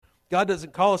God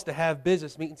doesn't call us to have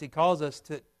business meetings. He calls us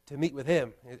to meet with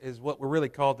Him, is what we're really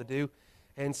called to do.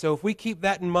 And so if we keep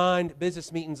that in mind,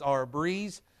 business meetings are a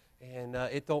breeze, and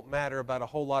it don't matter about a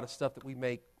whole lot of stuff that we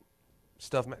make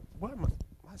stuff. Why my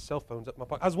cell phone's up my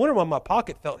pocket? I was wondering why my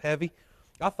pocket felt heavy.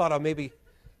 I thought I maybe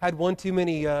had one too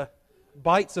many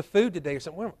bites of food today or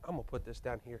something. I'm going to put this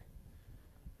down here.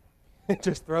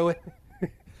 Just throw it.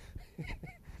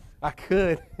 I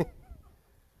could.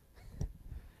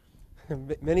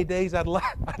 Many days I'd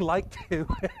like to.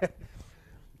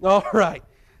 All right.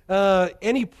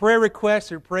 Any prayer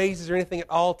requests or praises or anything at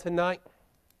all tonight?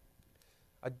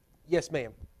 Yes,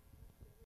 ma'am.